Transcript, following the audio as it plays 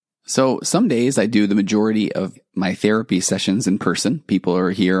So some days I do the majority of my therapy sessions in person. People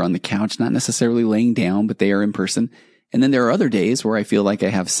are here on the couch, not necessarily laying down, but they are in person. And then there are other days where I feel like I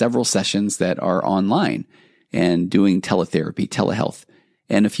have several sessions that are online and doing teletherapy, telehealth.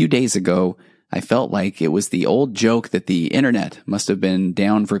 And a few days ago, I felt like it was the old joke that the internet must have been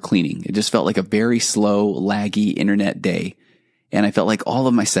down for cleaning. It just felt like a very slow, laggy internet day. And I felt like all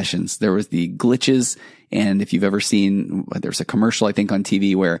of my sessions, there was the glitches. And if you've ever seen, there's a commercial, I think, on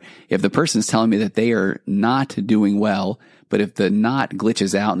TV where if the person's telling me that they are not doing well, but if the not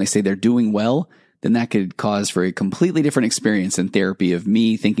glitches out and they say they're doing well, then that could cause for a completely different experience in therapy of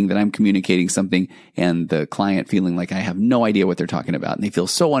me thinking that I'm communicating something and the client feeling like I have no idea what they're talking about. And they feel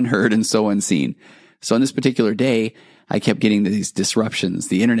so unheard and so unseen. So on this particular day, I kept getting these disruptions.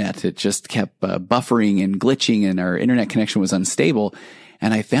 The internet, it just kept buffering and glitching, and our internet connection was unstable.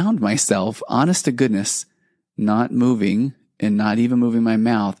 And I found myself, honest to goodness, not moving and not even moving my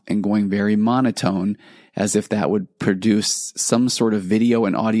mouth and going very monotone, as if that would produce some sort of video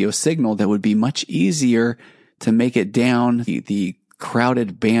and audio signal that would be much easier to make it down the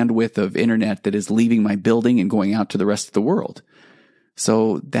crowded bandwidth of internet that is leaving my building and going out to the rest of the world.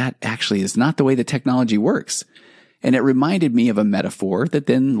 So that actually is not the way the technology works. And it reminded me of a metaphor that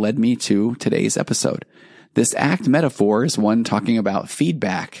then led me to today's episode. This ACT metaphor is one talking about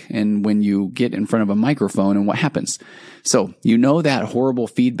feedback and when you get in front of a microphone and what happens. So you know that horrible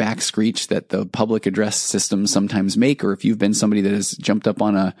feedback screech that the public address systems sometimes make, or if you've been somebody that has jumped up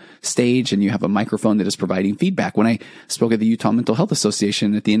on a stage and you have a microphone that is providing feedback. When I spoke at the Utah Mental Health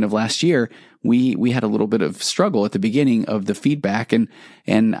Association at the end of last year, we had a little bit of struggle at the beginning of the feedback, and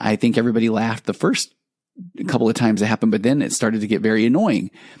I think everybody laughed the first couple of times it happened, but then it started to get very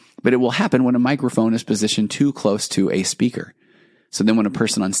annoying. But it will happen when a microphone is positioned too close to a speaker. So then when a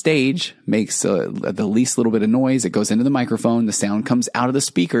person on stage makes the least little bit of noise, it goes into the microphone, the sound comes out of the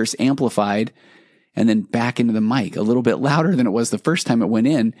speakers amplified, and then back into the mic a little bit louder than it was the first time it went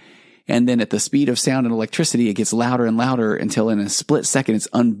in. And then at the speed of sound and electricity, it gets louder and louder until in a split second, it's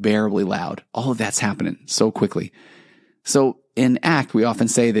unbearably loud. All of that's happening so quickly. So in ACT, we often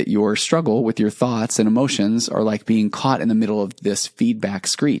say that your struggle with your thoughts and emotions are like being caught in the middle of this feedback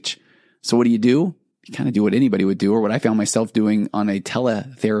screech. So what do? You kind of do what anybody would do, or what I found myself doing on a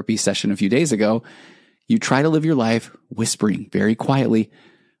teletherapy session a few days ago. You try to live your life whispering very quietly,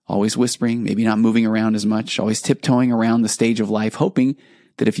 always whispering, maybe not moving around as much, always tiptoeing around the stage of life, hoping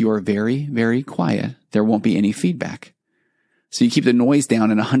that if you are very, very quiet, there won't be any feedback. So you keep the noise down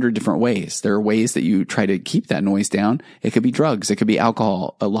in 100 different ways. There are ways that you try to keep that noise down. It could be drugs. It could be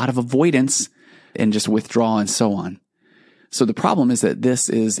alcohol, a lot of avoidance and just withdrawal and so on. So the problem is that this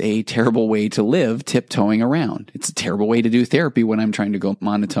is a terrible way to live, tiptoeing around. It's a terrible way to do therapy when I'm trying to go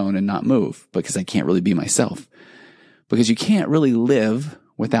monotone and not move, because I can't really be myself. Because you can't really live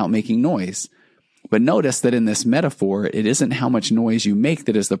without making noise. But notice that in this metaphor, it isn't how much noise you make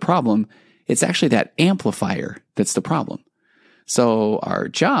that is the problem. It's actually that amplifier that's the problem. So our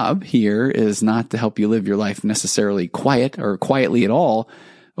job here is not to help you live your life necessarily quiet or quietly at all,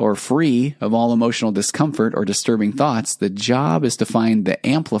 or free of all emotional discomfort or disturbing thoughts. The job is to find the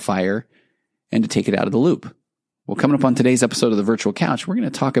amplifier and to take it out of the loop. Well, coming up on today's episode of The Virtual Couch, we're going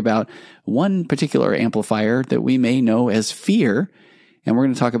to talk about one particular amplifier that we may know as fear, and we're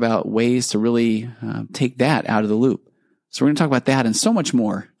going to talk about ways to really take that out of the loop. So we're going to talk about that and so much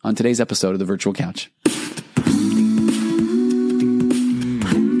more on today's episode of The Virtual Couch.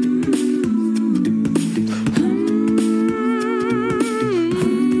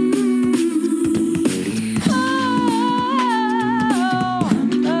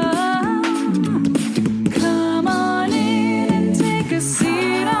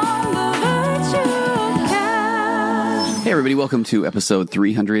 Hey everybody, welcome to episode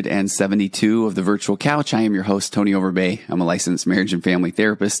 372 of The Virtual Couch. I am your host, Tony Overbay. I'm a licensed marriage and family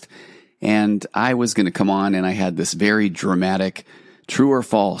therapist, and I was going to come on and I had this very dramatic true or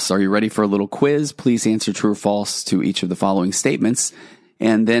false. Are you ready for a little quiz? Please answer true or false to each of the following statements.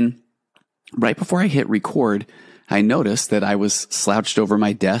 And then right before I hit record, I noticed that I was slouched over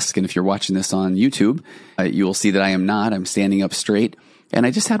my desk. And if you're watching this on YouTube, you will see that I am not. I'm standing up straight. And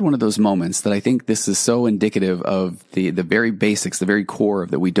I just had one of those moments that I think this is so indicative of the very basics, the very core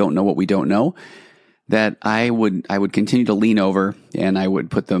of that we don't know what we don't know, that I would continue to lean over and I would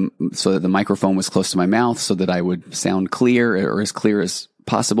put them so that the microphone was close to my mouth so that I would sound clear or as clear as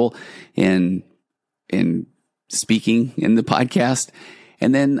possible in speaking in the podcast.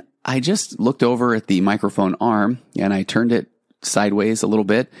 And then I just looked over at the microphone arm and I turned it sideways a little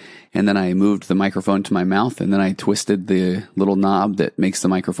bit, and then I moved the microphone to my mouth, and then I twisted the little knob that makes the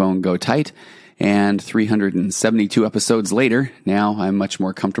microphone go tight, And 372 episodes later, now I'm much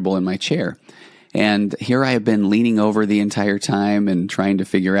more comfortable in my chair. And here I have been leaning over the entire time and trying to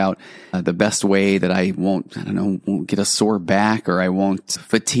figure out the best way that I won't get a sore back, or I won't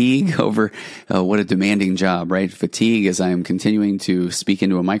fatigue over what a demanding job, right? Fatigue as I'm continuing to speak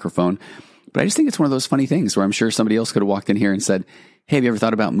into a microphone. But I just think it's one of those funny things where I'm sure somebody else could have walked in here and said, hey, have you ever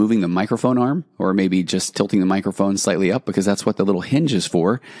thought about moving the microphone arm, or maybe just tilting the microphone slightly up, because that's what the little hinge is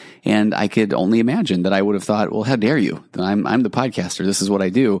for? And I could only imagine that I would have thought, well, how dare you? I'm the podcaster. This is what I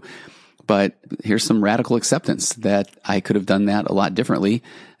do. But here's some radical acceptance that I could have done that a lot differently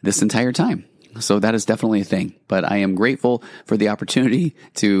this entire time. So that is definitely a thing. But I am grateful for the opportunity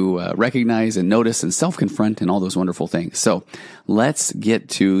to recognize and notice and self-confront and all those wonderful things. So let's get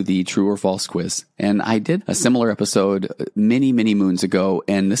to the true or false quiz. And I did a similar episode many, many moons ago.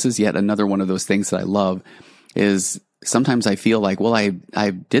 And this is yet another one of those things that I love is sometimes I feel like, well, I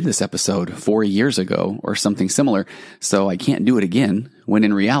did this episode 4 years ago or something similar, so I can't do it again, when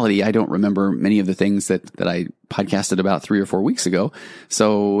in reality, I don't remember many of the things that I podcasted about 3 or 4 weeks ago.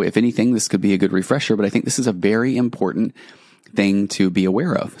 So if anything, this could be a good refresher, but I think this is a very important thing to be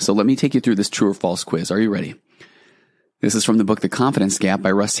aware of. So let me take you through this true or false quiz. Are you ready? This is from the book, The Confidence Gap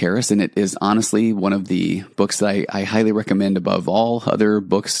by Russ Harris, and it is honestly one of the books that I highly recommend above all other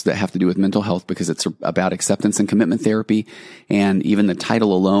books that have to do with mental health, because it's about acceptance and commitment therapy. And even the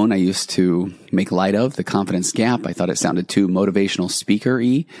title alone, I used to make light of, The Confidence Gap. I thought it sounded too motivational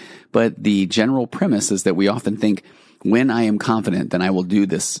speaker-y, but the general premise is that we often think, when I am confident, then I will do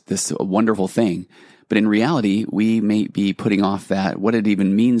this wonderful thing. But in reality, we may be putting off what it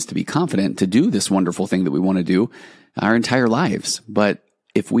even means to be confident to do this wonderful thing that we want to do our entire lives. But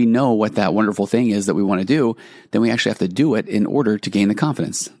if we know what that wonderful thing is that we want to do, then we actually have to do it in order to gain the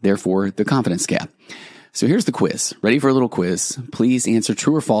confidence. Therefore, the confidence gap. So here's the quiz. Ready for a little quiz? Please answer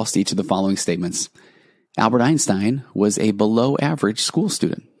true or false to each of the following statements. Albert Einstein was a below average school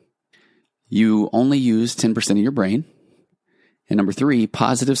student. You only use 10% of your brain. And number 3,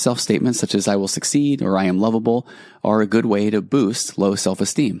 positive self-statements such as I will succeed or I am lovable are a good way to boost low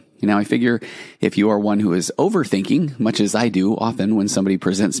self-esteem. Now, I figure if you are one who is overthinking, much as I do often when somebody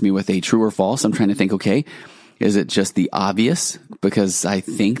presents me with a true or false, I'm trying to think, okay, is it just the obvious? Because I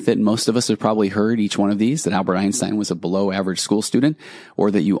think that most of us have probably heard each one of these, that Albert Einstein was a below average school student, or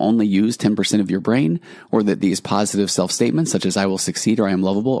that you only use 10% of your brain, or that these positive self-statements such as I will succeed or I am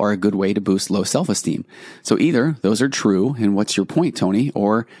lovable are a good way to boost low self-esteem. So either those are true, and what's your point, Tony,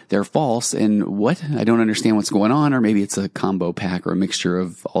 or they're false, and what? I don't understand what's going on, or maybe it's a combo pack or a mixture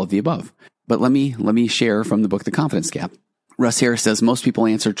of all of the above. But let me share from the book, The Confidence Gap. Russ Harris says most people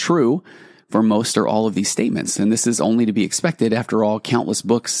answer true for most or all of these statements. And this is only to be expected. After all, countless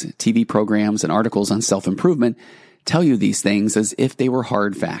books, TV programs, and articles on self-improvement tell you these things as if they were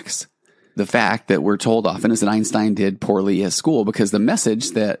hard facts. The fact that we're told often is that Einstein did poorly at school, because the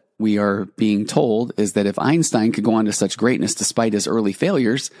message that we are being told is that if Einstein could go on to such greatness despite his early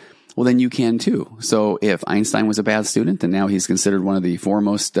failures, well, then you can too. So if Einstein was a bad student and now he's considered one of the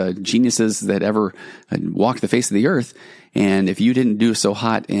foremost geniuses that ever walked the face of the earth, and if you didn't do so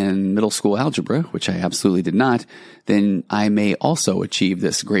hot in middle school algebra, which I absolutely did not, then I may also achieve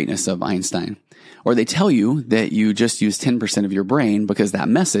this greatness of Einstein. Or they tell you that you just use 10% of your brain, because that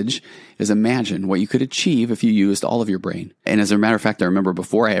message is imagine what you could achieve if you used all of your brain. And as a matter of fact, I remember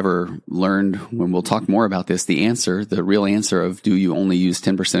before I ever learned, when we'll talk more about this, the real answer of do you only use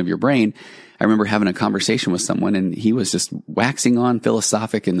 10% of your brain, I remember having a conversation with someone, and he was just waxing on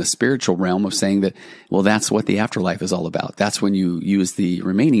philosophic in the spiritual realm of saying that, well, that's what the afterlife is all about. That's when you use the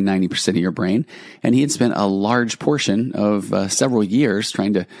remaining 90% of your brain. And he had spent a large portion of several years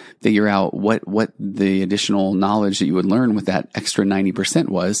trying to figure out what the additional knowledge that you would learn with that extra 90%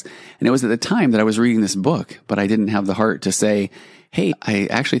 was. And it was at the time that I was reading this book, but I didn't have the heart to say, hey, I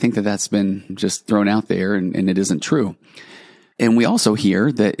actually think that that's been just thrown out there and it isn't true. And we also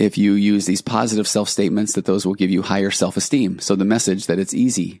hear that if you use these positive self-statements, that those will give you higher self-esteem. So the message that it's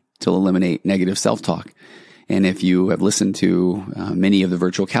easy to eliminate negative self-talk. And if you have listened to many of the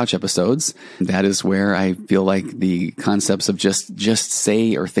Virtual Couch episodes, that is where I feel like the concepts of just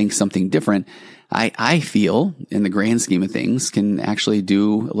say or think something different, I feel in the grand scheme of things can actually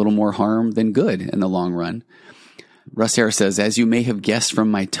do a little more harm than good in the long run. Russ Harris says, as you may have guessed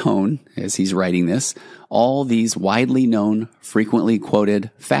from my tone as he's writing this, all these widely known, frequently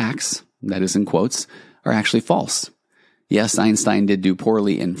quoted facts, that is in quotes, are actually false. Yes, Einstein did do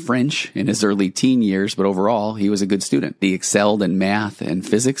poorly in French in his early teen years, but overall, he was a good student. He excelled in math and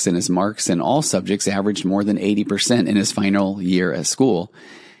physics, and his marks in all subjects averaged more than 80% in his final year at school.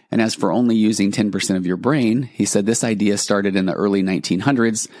 And as for only using 10% of your brain, he said this idea started in the early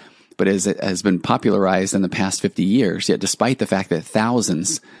 1900s, but it has been popularized in the past 50 years. Yet despite the fact that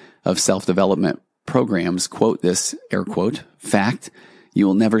thousands of self-development programs quote this, air quote, fact, you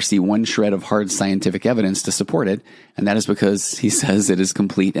will never see one shred of hard scientific evidence to support it. And that is because he says it is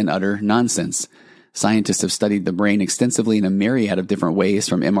complete and utter nonsense. Scientists have studied the brain extensively in a myriad of different ways,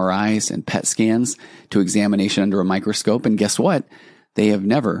 from MRIs and PET scans to examination under a microscope. And guess what? They have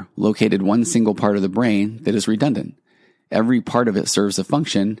never located one single part of the brain that is redundant. Every part of it serves a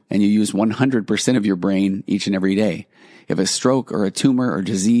function, and you use 100% of your brain each and every day. If a stroke or a tumor or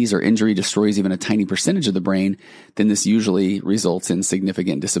disease or injury destroys even a tiny percentage of the brain, then this usually results in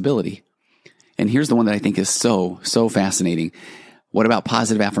significant disability. And here's the one that I think is so fascinating. What about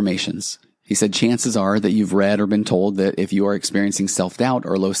positive affirmations? He said, chances are that you've read or been told that if you are experiencing self-doubt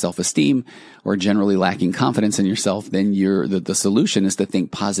or low self-esteem or generally lacking confidence in yourself, then the solution is to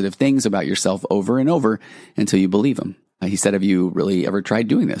think positive things about yourself over and over until you believe them. He said, have you really ever tried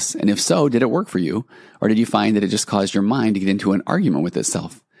doing this? And if so, did it work for you? Or did you find that it just caused your mind to get into an argument with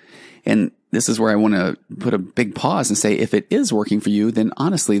itself? And this is where I want to put a big pause and say, if it is working for you, then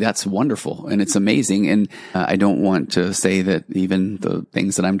honestly, that's wonderful and it's amazing. And I don't want to say that even the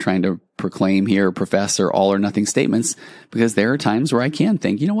things that I'm trying to proclaim here, profess, are all or nothing statements, because there are times where I can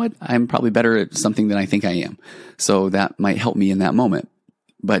think, you know what, I'm probably better at something than I think I am. So that might help me in that moment.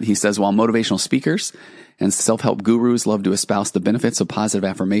 But he says, while motivational speakers and self-help gurus love to espouse the benefits of positive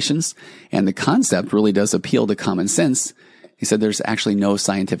affirmations, and the concept really does appeal to common sense, he said there's actually no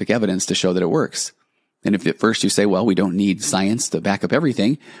scientific evidence to show that it works. And if at first you say, well, we don't need science to back up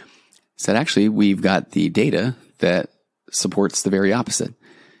everything, he said actually we've got the data that supports the very opposite.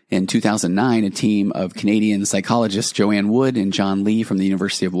 In 2009, a team of Canadian psychologists Joanne Wood and John Lee from the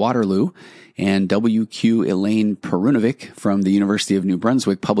University of Waterloo and W.Q. Elaine Perunovic from the University of New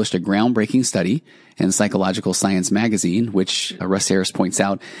Brunswick published a groundbreaking study in Psychological Science magazine, which Russ Harris points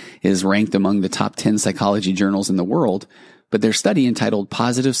out is ranked among the top 10 psychology journals in the world. But their study, entitled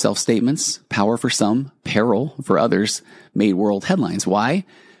Positive Self-Statements, Power for Some, Peril for Others, made world headlines. Why?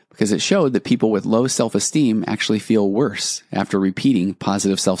 Because it showed that people with low self-esteem actually feel worse after repeating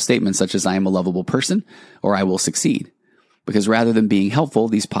positive self-statements such as I am a lovable person or I will succeed. Because rather than being helpful,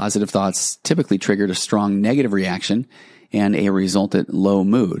 these positive thoughts typically triggered a strong negative reaction and a resultant low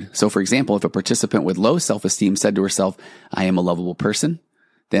mood. So for example, if a participant with low self-esteem said to herself, I am a lovable person,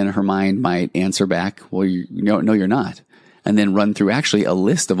 then her mind might answer back, well, no, you're not. And then run through actually a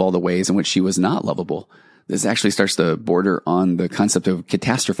list of all the ways in which she was not lovable. This actually starts to border on the concept of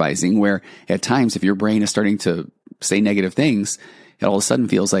catastrophizing, where at times if your brain is starting to say negative things, it all of a sudden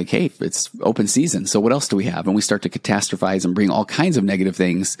feels like, hey, it's open season. So what else do we have? And we start to catastrophize and bring all kinds of negative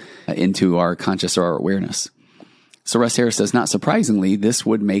things into our conscious or our awareness. So Russ Harris says, not surprisingly, this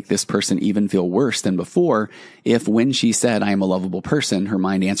would make this person even feel worse than before if when she said, I am a lovable person, her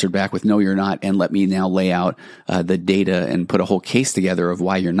mind answered back with, no, you're not. And let me now lay out the data and put a whole case together of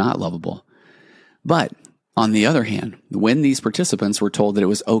why you're not lovable. But on the other hand, when these participants were told that it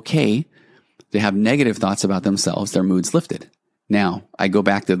was okay to have negative thoughts about themselves, their moods lifted. Now, I go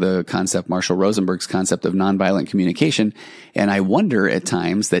back to the concept, Marshall Rosenberg's concept of nonviolent communication, and I wonder at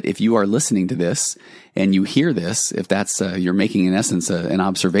times that if you are listening to this and you hear this, if that's, you're making in essence an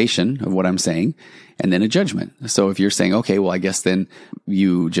observation of what I'm saying and then a judgment. So if you're saying, okay, well, I guess then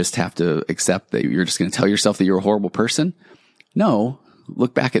you just have to accept that you're just going to tell yourself that you're a horrible person. No.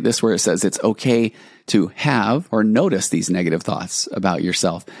 Look back at this where it says it's okay to have or notice these negative thoughts about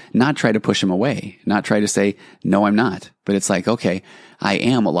yourself, not try to push them away, not try to say, no, I'm not. But it's like, okay, I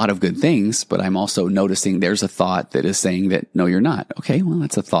am a lot of good things, but I'm also noticing there's a thought that is saying that, no, you're not. Okay, well,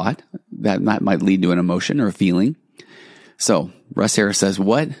 that's a thought that might lead to an emotion or a feeling. So Russ Harris says,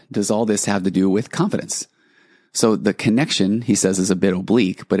 what does all this have to do with confidence? So the connection, he says, is a bit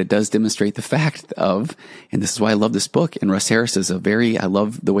oblique, but it does demonstrate the fact of, and this is why I love this book, and Russ Harris is I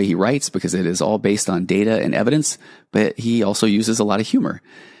love the way he writes because it is all based on data and evidence, but he also uses a lot of humor.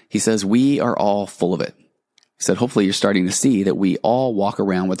 He says, we are all full of it. He said, hopefully you're starting to see that we all walk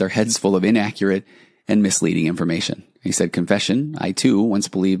around with our heads full of inaccurate and misleading information. He said, confession, I too once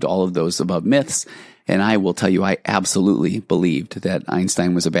believed all of those above myths. And I will tell you, I absolutely believed that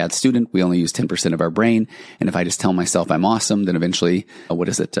Einstein was a bad student. We only use 10% of our brain. And if I just tell myself I'm awesome, then eventually,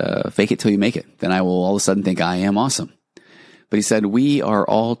 fake it till you make it. Then I will all of a sudden think I am awesome. But he said, we are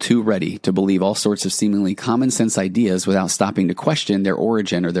all too ready to believe all sorts of seemingly common sense ideas without stopping to question their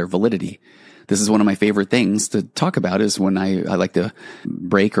origin or their validity. This is one of my favorite things to talk about is when I like to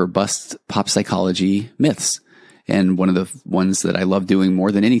break or bust pop psychology myths. And one of the ones that I love doing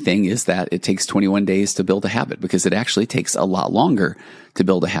more than anything is that it takes 21 days to build a habit, because it actually takes a lot longer to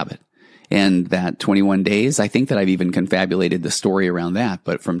build a habit. And that 21 days, I think that I've even confabulated the story around that.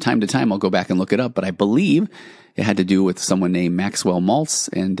 But from time to time, I'll go back and look it up. But I believe it had to do with someone named Maxwell Maltz.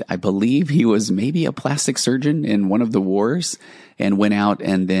 And I believe he was maybe a plastic surgeon in one of the wars and went out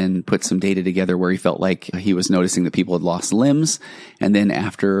and then put some data together where he felt like he was noticing that people had lost limbs. And then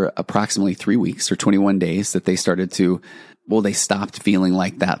after approximately 3 weeks or 21 days that they started to, they stopped feeling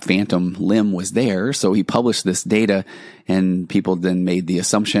like that phantom limb was there. So he published this data and people then made the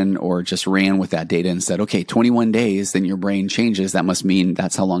assumption or just ran with that data and said, okay, 21 days, then your brain changes. That must mean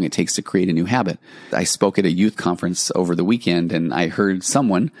that's how long it takes to create a new habit. I spoke at a youth conference over the weekend and I heard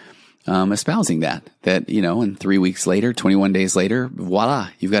someone espousing that, and 3 weeks later, 21 days later, voila,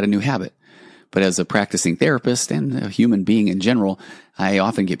 you've got a new habit. But as a practicing therapist and a human being in general, I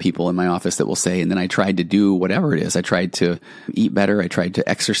often get people in my office that will say, and then I tried to do whatever it is. I tried to eat better. I tried to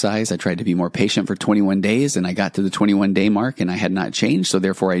exercise. I tried to be more patient for 21 days. And I got to the 21-day mark and I had not changed. So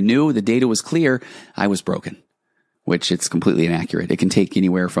therefore I knew the data was clear. I was broken, which it's completely inaccurate. It can take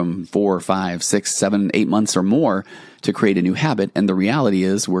anywhere from 4, 5, 6, 7, 8 months or more to create a new habit. And the reality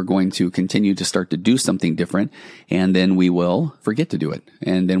is we're going to continue to start to do something different. And then we will forget to do it.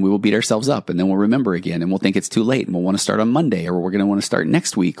 And then we will beat ourselves up and then we'll remember again and we'll think it's too late and we'll want to start on Monday or we're going to want to start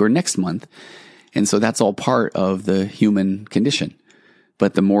next week or next month. And so that's all part of the human condition.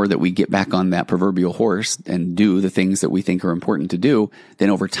 But the more that we get back on that proverbial horse and do the things that we think are important to do, then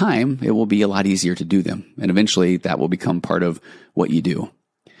over time, it will be a lot easier to do them. And eventually that will become part of what you do.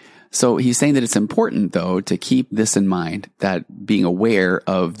 So he's saying that it's important, though, to keep this in mind, that being aware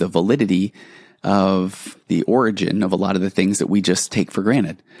of the validity of the origin of a lot of the things that we just take for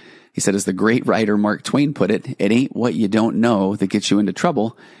granted. He said, as the great writer Mark Twain put it, it ain't what you don't know that gets you into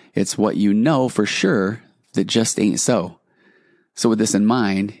trouble. It's what you know for sure that just ain't so. So with this in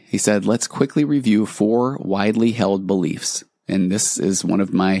mind, he said, let's quickly review 4 widely held beliefs. And this is one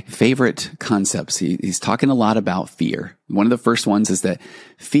of my favorite concepts. He's talking a lot about fear. One of the first ones is that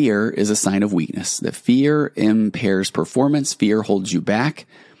fear is a sign of weakness, that fear impairs performance, fear holds you back,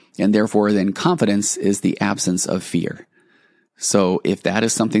 and therefore then confidence is the absence of fear. So if that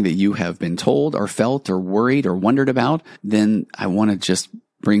is something that you have been told or felt or worried or wondered about, then I want to just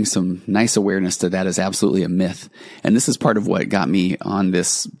bring some nice awareness to that as absolutely a myth. And this is part of what got me on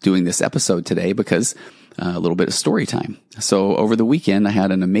doing this episode today, because a little bit of story time. So over the weekend, I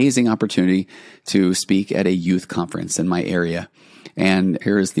had an amazing opportunity to speak at a youth conference in my area. And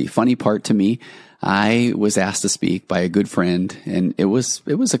here is the funny part to me. I was asked to speak by a good friend, and it was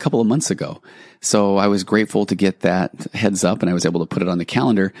a couple of months ago. So I was grateful to get that heads up, and I was able to put it on the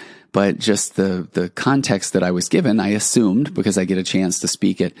calendar. But just the context that I was given, I assumed, because I get a chance to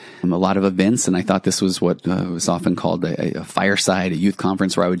speak at a lot of events, and I thought this was what was often called a fireside, a youth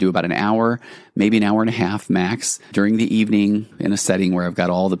conference, where I would do about an hour, maybe an hour and a half max during the evening in a setting where I've got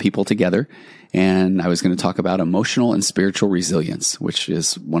all the people together. And I was going to talk about emotional and spiritual resilience, which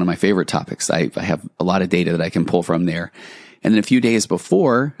is one of my favorite topics. I have a lot of data that I can pull from there. And then a few days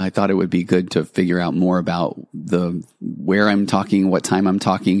before, I thought it would be good to figure out more about where I'm talking, what time I'm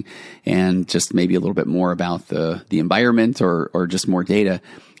talking, and just maybe a little bit more about the environment or just more data.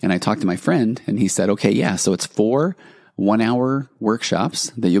 And I talked to my friend and he said, okay, yeah, so it's 4 1-hour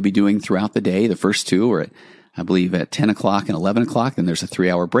workshops that you'll be doing throughout the day. The first 2 are I believe at 10 o'clock and 11 o'clock. Then there's a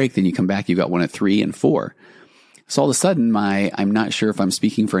 3-hour break. Then you come back, you got one at 3 and 4. So all of a sudden, I'm not sure if I'm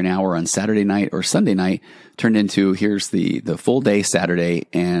speaking for an hour on Saturday night or Sunday night turned into here's the full day Saturday.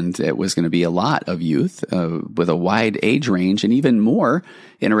 And it was going to be a lot of youth with a wide age range. And even more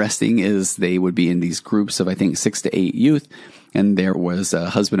interesting is they would be in these groups of, I think, 6 to 8 youth. And there was a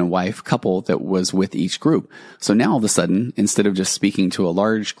husband and wife couple that was with each group. So now all of a sudden, instead of just speaking to a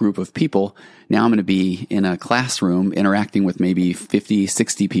large group of people, now I'm going to be in a classroom interacting with maybe 50,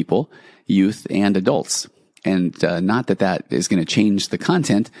 60 people, youth and adults. And not that is going to change the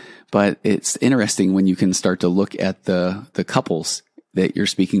content, but it's interesting when you can start to look at the couples that you're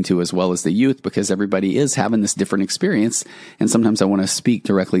speaking to as well as the youth, because everybody is having this different experience. And sometimes I want to speak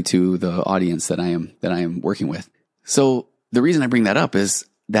directly to the audience that I am working with. So the reason I bring that up is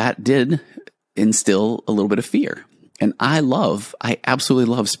that did instill a little bit of fear. And I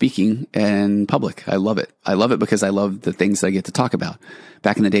absolutely love speaking in public. I love it. I love it because I love the things that I get to talk about.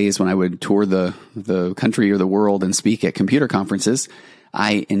 Back in the days when I would tour the country or the world and speak at computer conferences,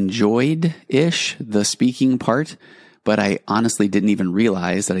 I enjoyed-ish the speaking part, but I honestly didn't even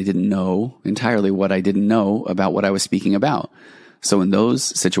realize that I didn't know entirely what I didn't know about what I was speaking about. So in those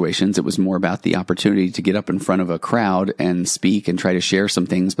situations, it was more about the opportunity to get up in front of a crowd and speak and try to share some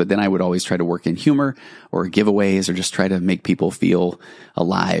things. But then I would always try to work in humor or giveaways or just try to make people feel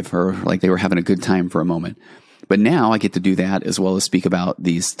alive or like they were having a good time for a moment. But now I get to do that as well as speak about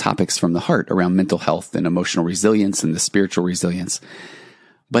these topics from the heart around mental health and emotional resilience and the spiritual resilience.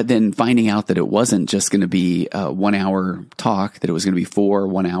 But then finding out that it wasn't just going to be a 1 hour talk, that it was going to be 4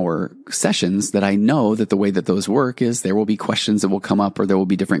 1 hour sessions, that I know that the way that those work is there will be questions that will come up, or there will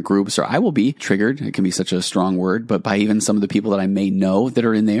be different groups, or I will be triggered. It can be such a strong word, but by even some of the people that I may know that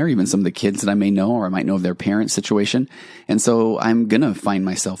are in there, even some of the kids that I may know, or I might know of their parent situation. And so I'm going to find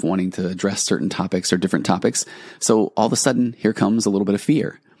myself wanting to address certain topics or different topics. So all of a sudden, here comes a little bit of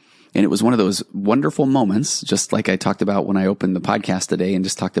fear. And it was one of those wonderful moments, just like I talked about when I opened the podcast today and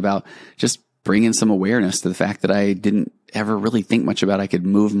just talked about just bringing some awareness to the fact that I didn't ever really think much about I could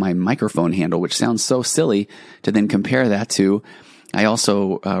move my microphone handle, which sounds so silly, to then compare that to I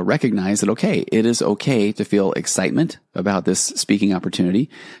also recognize that, okay, it is okay to feel excitement about this speaking opportunity,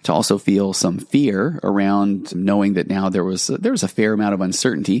 to also feel some fear around knowing that now there was a fair amount of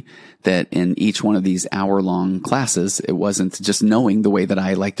uncertainty, that in each one of these hour-long classes, it wasn't just knowing the way that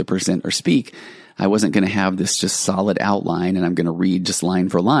I like to present or speak. I wasn't going to have this just solid outline and I'm going to read just line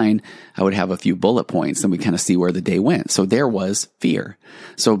for line. I would have a few bullet points and we kind of see where the day went. So there was fear.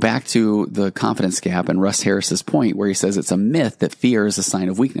 So back to the confidence gap and Russ Harris's point where he says it's a myth that fear is a sign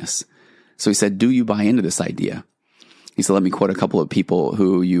of weakness. So he said, do you buy into this idea? He said, let me quote a couple of people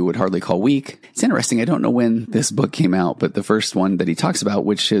who you would hardly call weak. It's interesting. I don't know when this book came out, but the first one that he talks about,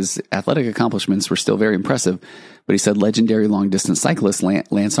 which his athletic accomplishments were still very impressive, but he said legendary long-distance cyclist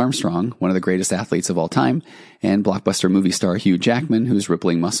Lance Armstrong, one of the greatest athletes of all time, and blockbuster movie star Hugh Jackman, whose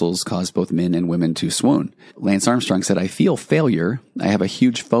rippling muscles caused both men and women to swoon. Lance Armstrong said, I feel failure. I have a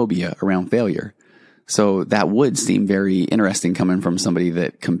huge phobia around failure. So that would seem very interesting coming from somebody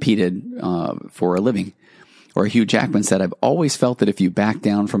that competed for a living. Or Hugh Jackman said, I've always felt that if you back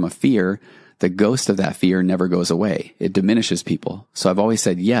down from a fear, the ghost of that fear never goes away. It diminishes people. So I've always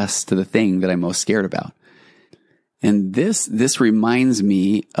said yes to the thing that I'm most scared about. And this reminds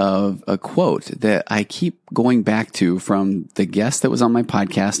me of a quote that I keep going back to from the guest that was on my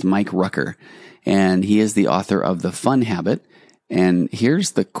podcast, Mike Rucker. And he is the author of The Fun Habit. And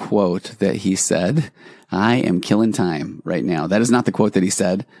here's the quote that he said, I am killing time right now. That is not the quote that he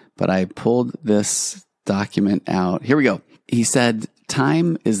said, but I pulled this document out. Here we go. He said,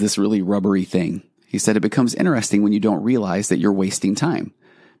 time is this really rubbery thing. He said, it becomes interesting when you don't realize that you're wasting time.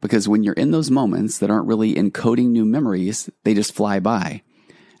 Because when you're in those moments that aren't really encoding new memories, they just fly by.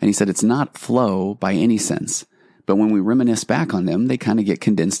 And he said, it's not flow by any sense. But when we reminisce back on them, they kind of get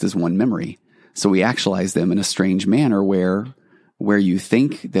condensed as one memory. So we actualize them in a strange manner where you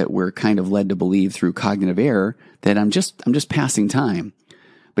think that we're kind of led to believe through cognitive error that I'm just passing time.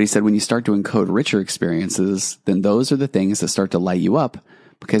 But he said, when you start to encode richer experiences, then those are the things that start to light you up,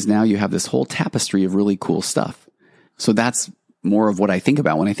 because now you have this whole tapestry of really cool stuff. So that's more of what I think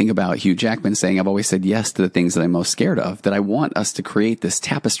about when I think about Hugh Jackman saying, I've always said yes to the things that I'm most scared of, that I want us to create this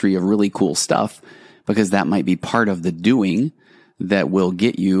tapestry of really cool stuff, because that might be part of the doing that will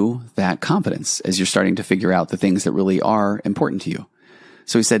get you that confidence as you're starting to figure out the things that really are important to you.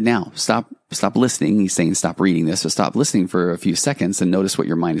 So he said, now stop listening. He's saying stop reading this, but stop listening for a few seconds and notice what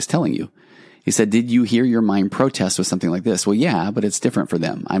your mind is telling you. He said, did you hear your mind protest with something like this? Well, yeah, but it's different for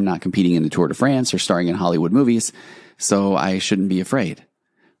them. I'm not competing in the Tour de France or starring in Hollywood movies, so I shouldn't be afraid.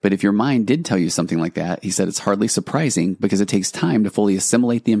 But if your mind did tell you something like that, he said, it's hardly surprising, because it takes time to fully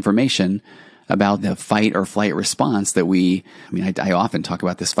assimilate the information about the fight or flight response that I often talk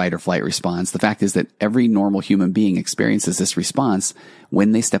about this fight or flight response. The fact is that every normal human being experiences this response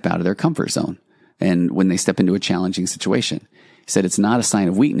when they step out of their comfort zone and when they step into a challenging situation. He said it's not a sign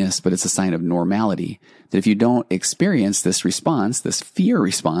of weakness, but it's a sign of normality. That if you don't experience this response, this fear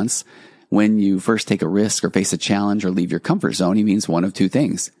response, when you first take a risk or face a challenge or leave your comfort zone, he means one of two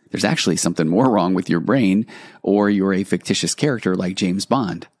things. There's actually something more wrong with your brain, or you're a fictitious character like James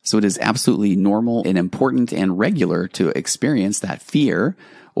Bond. So it is absolutely normal and important and regular to experience that fear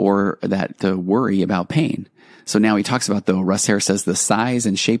or the worry about pain. So now he talks about, though, Russ Harris says the size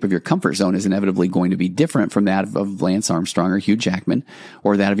and shape of your comfort zone is inevitably going to be different from that of Lance Armstrong or Hugh Jackman,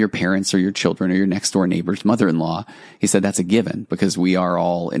 or that of your parents or your children or your next door neighbor's mother-in-law. He said that's a given, because we are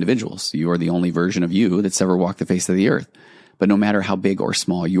all individuals. You are the only version of you that's ever walked the face of the earth. But no matter how big or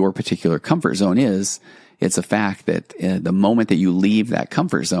small your particular comfort zone is, it's a fact that the moment that you leave that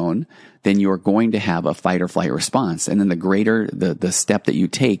comfort zone, then you're going to have a fight or flight response. And then the greater the step that you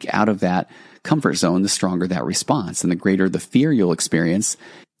take out of that comfort zone, the stronger that response and the greater the fear you'll experience.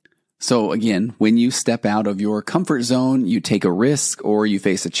 So again, when you step out of your comfort zone, you take a risk or you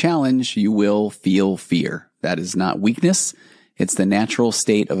face a challenge, you will feel fear. That is not weakness. It's the natural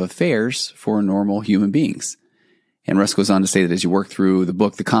state of affairs for normal human beings. And Russ goes on to say that as you work through the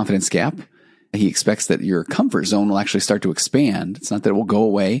book, The Confidence Gap, He expects that your comfort zone will actually start to expand. It's not that it will go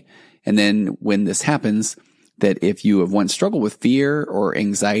away. And then when this happens, that if you have once struggled with fear or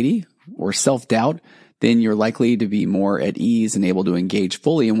anxiety or self-doubt, then you're likely to be more at ease and able to engage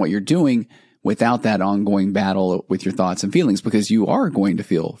fully in what you're doing without that ongoing battle with your thoughts and feelings, because you are going to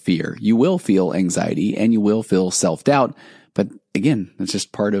feel fear. You will feel anxiety and you will feel self-doubt. But again, it's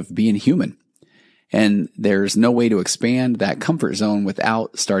just part of being human. And there's no way to expand that comfort zone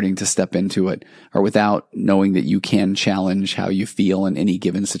without starting to step into it, or without knowing that you can challenge how you feel in any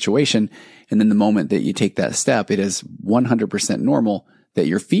given situation. And then the moment that you take that step, it is 100% normal that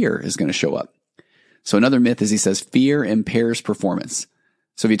your fear is going to show up. So another myth is, he says, fear impairs performance.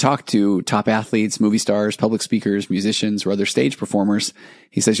 So if you talk to top athletes, movie stars, public speakers, musicians, or other stage performers,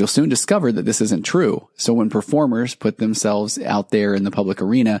 he says you'll soon discover that this isn't true. So when performers put themselves out there in the public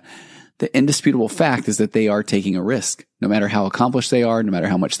arena, the indisputable fact is that they are taking a risk. No matter how accomplished they are, no matter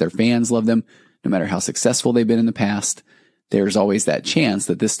how much their fans love them, no matter how successful they've been in the past, there's always that chance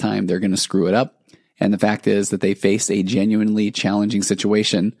that this time they're going to screw it up. And the fact is that they face a genuinely challenging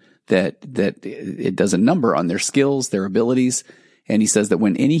situation that it does a number on their skills, their abilities. And he says that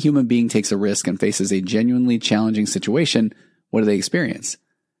when any human being takes a risk and faces a genuinely challenging situation, what do they experience?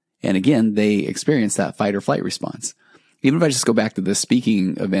 And again, they experience that fight or flight response. Even if I just go back to the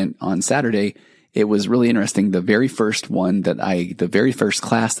speaking event on Saturday, it was really interesting. The very first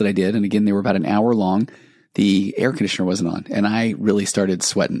class that I did, and again, they were about an hour long, the air conditioner wasn't on, and I really started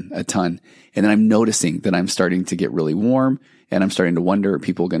sweating a ton. And then I'm noticing that I'm starting to get really warm, and I'm starting to wonder, are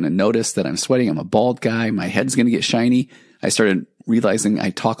people going to notice that I'm sweating? I'm a bald guy. My head's going to get shiny. I started realizing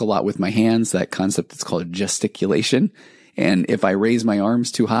I talk a lot with my hands, that concept is called gesticulation. And if I raise my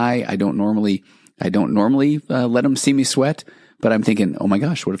arms too high, I don't normally let them see me sweat, but I'm thinking, oh my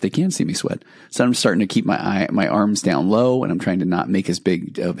gosh, what if they can see me sweat? So I'm starting to keep my arms down low, and I'm trying to not make as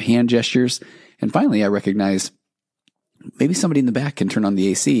big of hand gestures. And finally, I recognize maybe somebody in the back can turn on the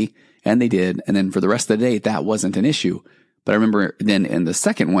AC, and they did. And then for the rest of the day, that wasn't an issue. But I remember then in the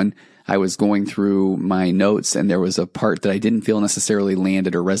second one, I was going through my notes, and there was a part that I didn't feel necessarily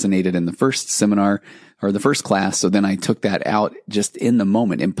landed or resonated in the first seminar or the first class. So then I took that out just in the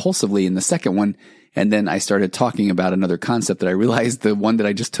moment, impulsively, in the second one. And then I started talking about another concept that I realized the one that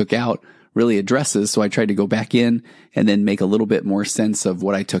I just took out really addresses. So I tried to go back in and then make a little bit more sense of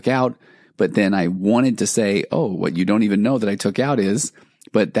what I took out. But then I wanted to say, oh, what you don't even know that I took out is,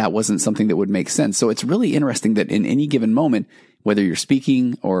 but that wasn't something that would make sense. So it's really interesting that in any given moment, whether you're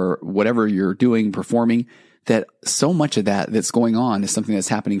speaking or whatever you're doing, performing, that so much of that's going on is something that's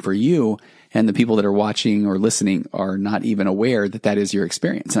happening for you, and the people that are watching or listening are not even aware that that is your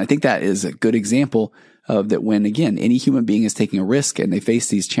experience. And I think that is a good example of that when, again, any human being is taking a risk and they face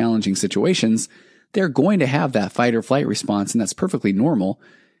these challenging situations, they're going to have that fight or flight response, and that's perfectly normal.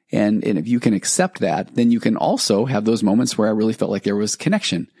 And if you can accept that, then you can also have those moments where I really felt like there was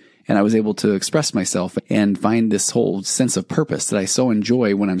connection, and I was able to express myself and find this whole sense of purpose that I so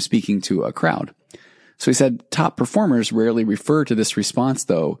enjoy when I'm speaking to a crowd. So he said, top performers rarely refer to this response,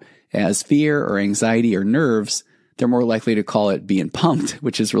 though, as fear or anxiety or nerves. They're more likely to call it being pumped,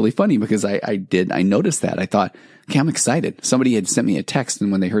 which is really funny because I noticed that. I thought, okay, I'm excited. Somebody had sent me a text,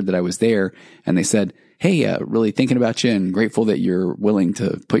 and when they heard that I was there, and they said, hey, really thinking about you and grateful that you're willing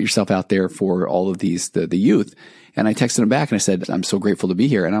to put yourself out there for all of these, the youth. And I texted them back and I said, I'm so grateful to be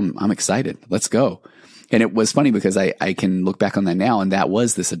here, and I'm excited. Let's go. And it was funny because I can look back on that now, and that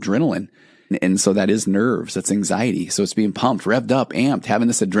was this adrenaline. And so that is nerves. That's anxiety. So it's being pumped, revved up, amped, having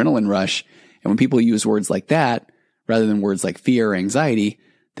this adrenaline rush. And when people use words like that, rather than words like fear or anxiety,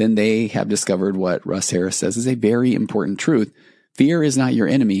 then they have discovered what Russ Harris says is a very important truth. Fear is not your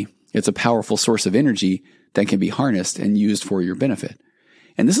enemy. It's a powerful source of energy that can be harnessed and used for your benefit.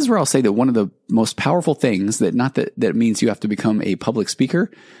 And this is where I'll say that one of the most powerful things, that not that means you have to become a public speaker,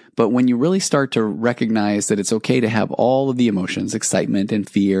 but when you really start to recognize that it's okay to have all of the emotions, excitement and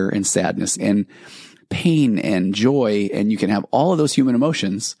fear and sadness and pain and joy, and you can have all of those human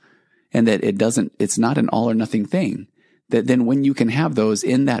emotions, and that it's not an all or nothing thing, that then when you can have those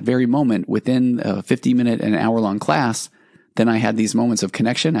in that very moment within a 50-minute and an hour-long class, then I had these moments of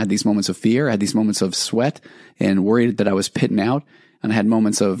connection, I had these moments of fear, I had these moments of sweat and worried that I was pitting out. And I had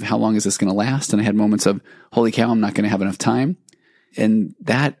moments of how long is this going to last? And I had moments of, holy cow, I'm not going to have enough time. And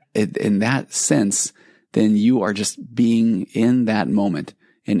that, in that sense, then you are just being in that moment.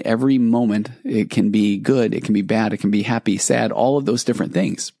 In every moment, it can be good, it can be bad, it can be happy, sad, all of those different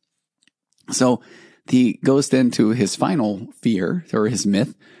things. So he goes then to his final fear, or his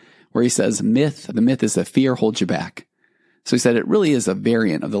myth, where he says, the myth is that fear holds you back. So he said it really is a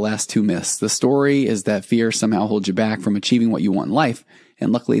variant of the last two myths. The story is that fear somehow holds you back from achieving what you want in life.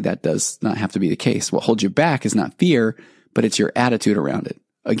 And luckily that does not have to be the case. What holds you back is not fear, but it's your attitude around it.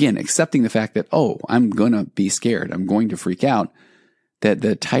 Again, accepting the fact that, oh, I'm going to be scared. I'm going to freak out. That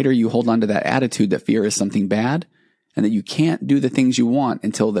the tighter you hold on to that attitude that fear is something bad and that you can't do the things you want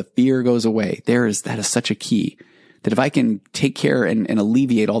until the fear goes away. That is such a key. That if I can take care and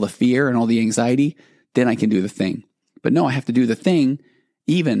alleviate all the fear and all the anxiety, then I can do the thing. But no, I have to do the thing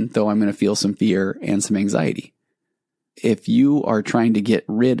even though I'm going to feel some fear and some anxiety. If you are trying to get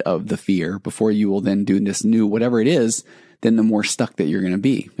rid of the fear before you will then do this new whatever it is, then the more stuck that you're going to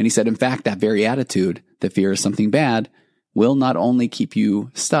be. And he said, in fact, that very attitude, that fear is something bad, will not only keep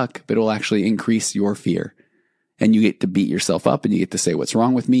you stuck, but it will actually increase your fear. And you get to beat yourself up and you get to say, what's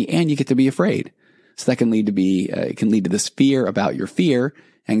wrong with me? And you get to be afraid. So that can lead to it can lead to this fear about your fear,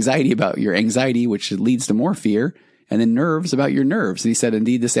 anxiety about your anxiety, which leads to more fear, and then nerves about your nerves. And he said,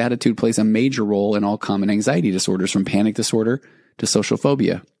 indeed, this attitude plays a major role in all common anxiety disorders, from panic disorder to social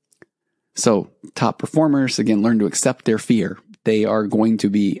phobia. So top performers, again, learn to accept their fear. They are going to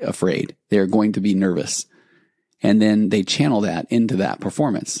be afraid. They are going to be nervous. And then they channel that into that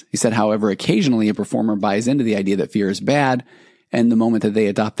performance. He said, however, occasionally a performer buys into the idea that fear is bad. And the moment that they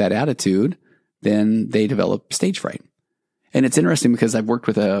adopt that attitude, then they develop stage fright. And it's interesting because I've worked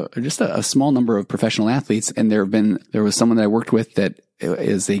with just a small number of professional athletes, and there was someone that I worked with that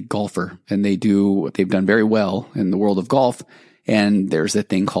is a golfer, and they've done very well in the world of golf. And there's a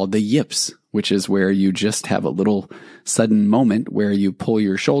thing called the yips, which is where you just have a little sudden moment where you pull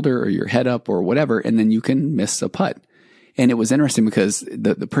your shoulder or your head up or whatever, and then you can miss a putt. And it was interesting because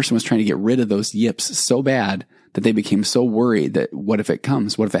the person was trying to get rid of those yips so bad that they became so worried that what if it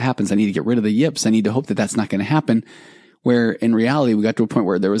comes? What if it happens? I need to get rid of the yips. I need to hope that that's not going to happen. Where in reality, we got to a point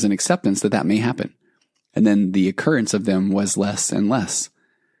where there was an acceptance that that may happen. And then the occurrence of them was less and less.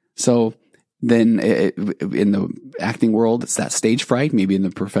 So then in the acting world, it's that stage fright. Maybe in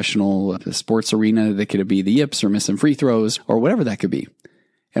the professional sports arena, that could be the yips or missing free throws or whatever that could be.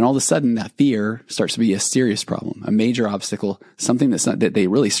 And all of a sudden, that fear starts to be a serious problem, a major obstacle, something that they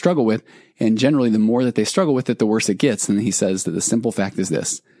really struggle with. And generally, the more that they struggle with it, the worse it gets. And he says that the simple fact is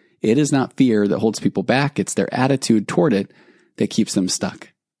this: it is not fear that holds people back. It's their attitude toward it that keeps them stuck.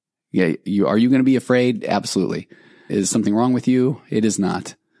 Yeah, are you going to be afraid? Absolutely. Is something wrong with you? It is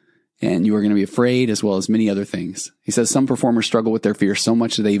not. And you are going to be afraid, as well as many other things. He says some performers struggle with their fear so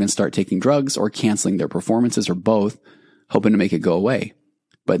much that they even start taking drugs or canceling their performances, or both, hoping to make it go away.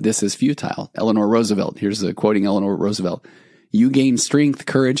 But this is futile. Eleanor Roosevelt, here's quoting Eleanor Roosevelt: "You gain strength,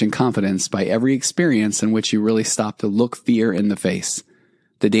 courage, and confidence by every experience in which you really stop to look fear in the face.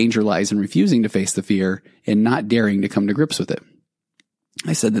 The danger lies in refusing to face the fear and not daring to come to grips with it."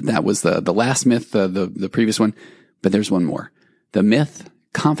 I said that was the last myth, the previous one, but there's one more. The myth: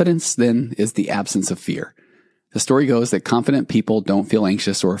 confidence, then, is the absence of fear. The story goes that confident people don't feel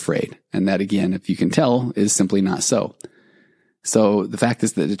anxious or afraid. And that, again, if you can tell, is simply not so. So the fact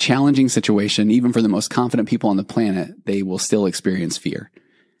is that a challenging situation, even for the most confident people on the planet, they will still experience fear.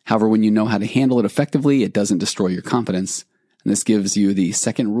 However, when you know how to handle it effectively, it doesn't destroy your confidence. And this gives you the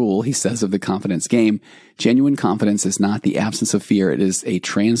second rule, he says, of the confidence game. Genuine confidence is not the absence of fear. It is a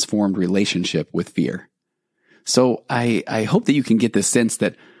transformed relationship with fear. So I hope that you can get this sense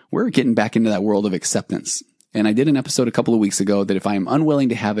that we're getting back into that world of acceptance. And I did an episode a couple of weeks ago that if I am unwilling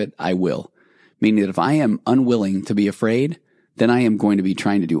to have it, I will. Meaning that if I am unwilling to be afraid, then I am going to be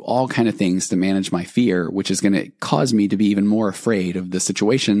trying to do all kind of things to manage my fear, which is going to cause me to be even more afraid of the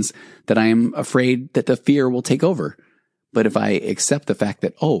situations that I am afraid that the fear will take over. But if I accept the fact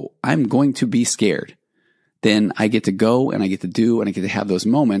that, oh, I'm going to be scared, then I get to go and I get to do and I get to have those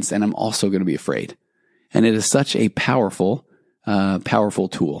moments, and I'm also going to be afraid. And it is such a powerful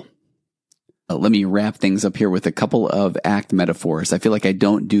tool. Let me wrap things up here with a couple of ACT metaphors. I feel like I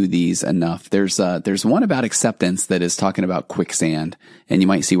don't do these enough. There's one about acceptance that is talking about quicksand, and you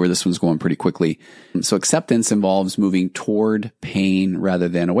might see where this one's going pretty quickly. So acceptance involves moving toward pain rather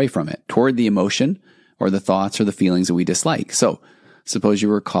than away from it, toward the emotion or the thoughts or the feelings that we dislike. So suppose you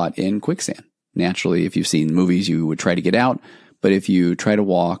were caught in quicksand. Naturally, if you've seen movies, you would try to get out. But if you try to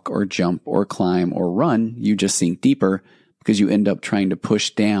walk or jump or climb or run, you just sink deeper, because you end up trying to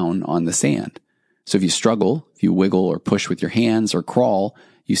push down on the sand. So if you struggle, if you wiggle or push with your hands or crawl,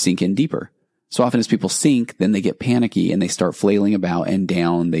 you sink in deeper. So often as people sink, then they get panicky and they start flailing about, and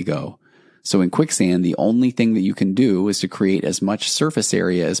down they go. So in quicksand, the only thing that you can do is to create as much surface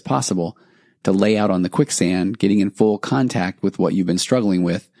area as possible to lay out on the quicksand, getting in full contact with what you've been struggling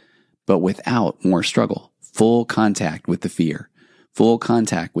with, but without more struggle. Full contact with the fear, full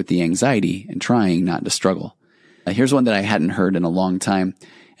contact with the anxiety, and trying not to struggle. Here's one that I hadn't heard in a long time.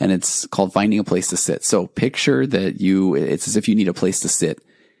 and it's called Finding a Place to Sit. So picture that it's as if you need a place to sit.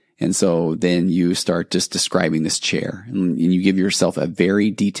 And so then you start just describing this chair, and you give yourself a very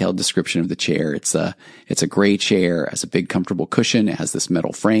detailed description of the chair. It's a gray chair, it has a big comfortable cushion. It has this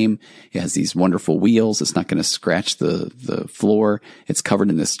metal frame. It has these wonderful wheels. It's not going to scratch the floor. It's covered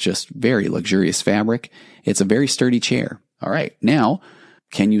in this just very luxurious fabric. It's a very sturdy chair. All right. Now,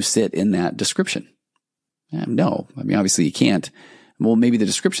 can you sit in that description? No. I mean, obviously you can't. Well, maybe the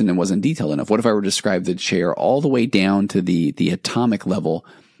description then wasn't detailed enough. What if I were to describe the chair all the way down to the atomic level?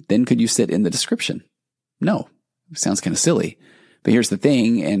 Then could you sit in the description? No. It sounds kind of silly. But here's the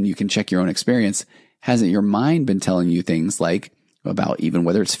thing, and you can check your own experience. Hasn't your mind been telling you things like about even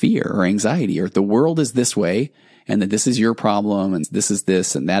whether it's fear or anxiety or the world is this way and that this is your problem and this is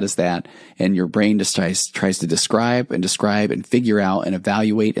this and that is that, and your brain just tries to describe and figure out and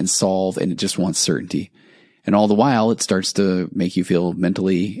evaluate and solve, and it just wants certainty. And all the while, it starts to make you feel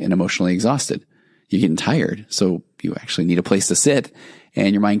mentally and emotionally exhausted. You're getting tired, so you actually need a place to sit,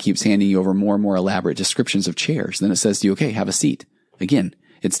 and your mind keeps handing you over more and more elaborate descriptions of chairs. Then it says to you, okay, have a seat. Again,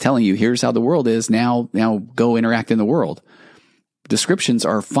 it's telling you, here's how the world is. Now go interact in the world. Descriptions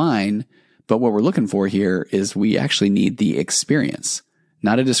are fine, but what we're looking for here is we actually need the experience,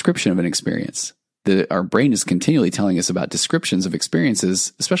 not a description of an experience. Our brain is continually telling us about descriptions of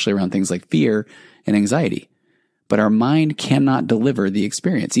experiences, especially around things like fear and anxiety. But our mind cannot deliver the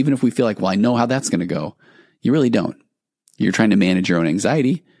experience. Even if we feel like, well, I know how that's going to go. You really don't. You're trying to manage your own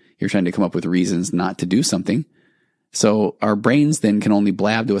anxiety. You're trying to come up with reasons not to do something. So our brains then can only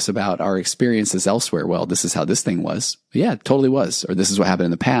blab to us about our experiences elsewhere. Well, this is how this thing was. Yeah, it totally was. Or this is what happened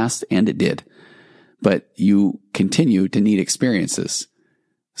in the past, and it did. But you continue to need experiences.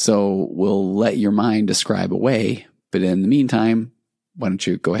 So we'll let your mind describe away. But in the meantime, why don't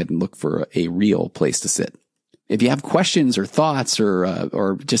you go ahead and look for a real place to sit? If you have questions or thoughts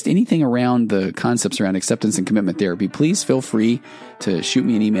or just anything around the concepts around acceptance and commitment therapy, please feel free to shoot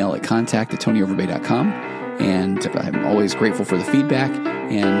me an email at contact@tonyoverbay.com. And I'm always grateful for the feedback,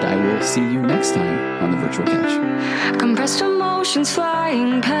 and I will see you next time on the Virtual Couch. Compressed emotions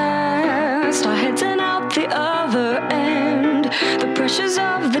flying past, our heads and out the other end. The pressures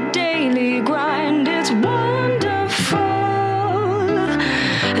of the daily grind, it's wonderful.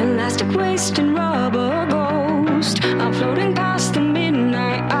 Elastic waste and rubber ghost, I'm floating past the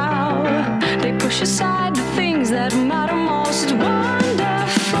midnight hour. They push aside the things that matter most. It's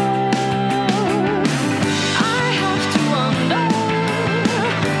wonderful.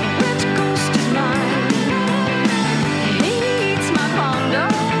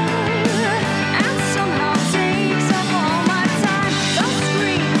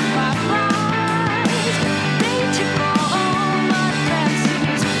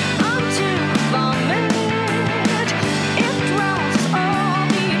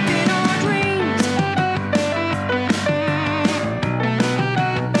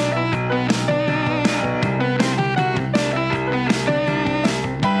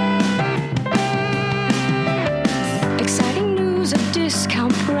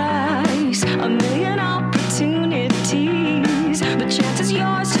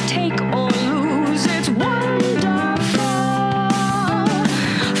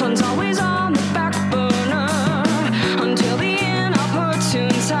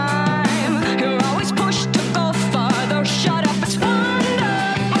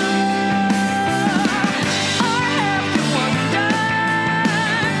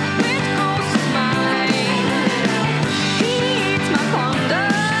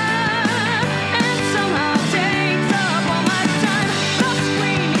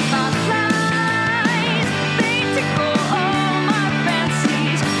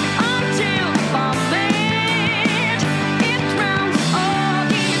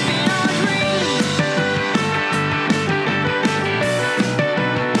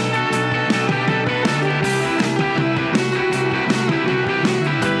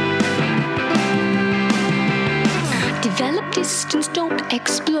 Distance, don't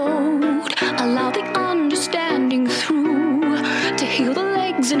explode. Allow the understanding through to heal the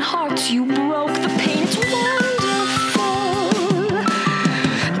legs and hearts you broke.